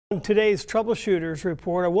In today's Troubleshooters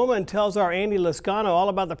report, a woman tells our Andy Lascano all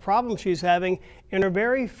about the problem she's having in her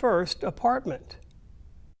very first apartment.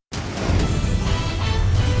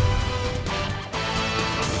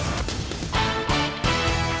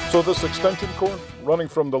 So this extension cord running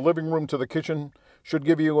from the living room to the kitchen should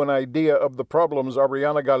give you an idea of the problems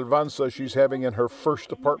Adriana Galvan says she's having in her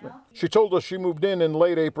first apartment. She told us she moved in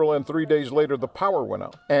late April and 3 days later the power went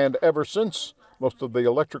out. And ever since, most of the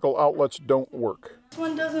electrical outlets don't work. This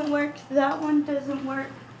one doesn't work, that one doesn't work,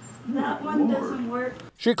 that one doesn't work.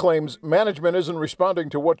 She claims management isn't responding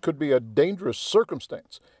to what could be a dangerous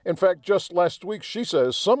circumstance. In fact, just last week, she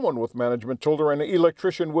says someone with management told her an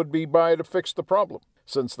electrician would be by to fix the problem.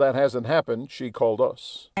 Since that hasn't happened, she called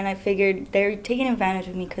us. And I figured they're taking advantage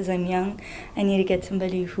of me because I'm young. I need to get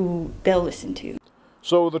somebody who they'll listen to.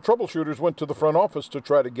 So the troubleshooters went to the front office to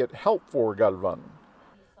try to get help for Galvan.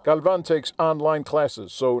 Galvan takes online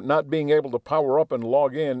classes, so not being able to power up and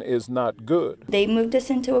log in is not good. They moved us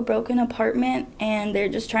into a broken apartment, and they're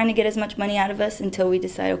just trying to get as much money out of us until we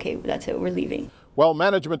decide, okay, that's it, we're leaving. Well,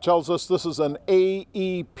 management tells us this is an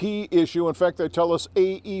AEP issue. In fact, they tell us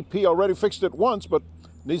AEP already fixed it once, but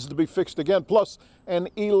needs to be fixed again. Plus, an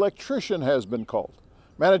electrician has been called.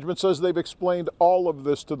 Management says they've explained all of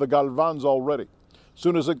this to the Galvans already.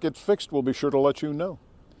 Soon as it gets fixed, we'll be sure to let you know.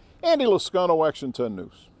 Andy Lascano, Action 10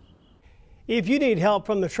 News. If you need help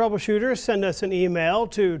from the Troubleshooters, send us an email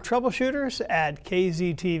to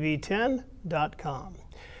troubleshooters@kztv10.com.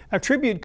 A tribute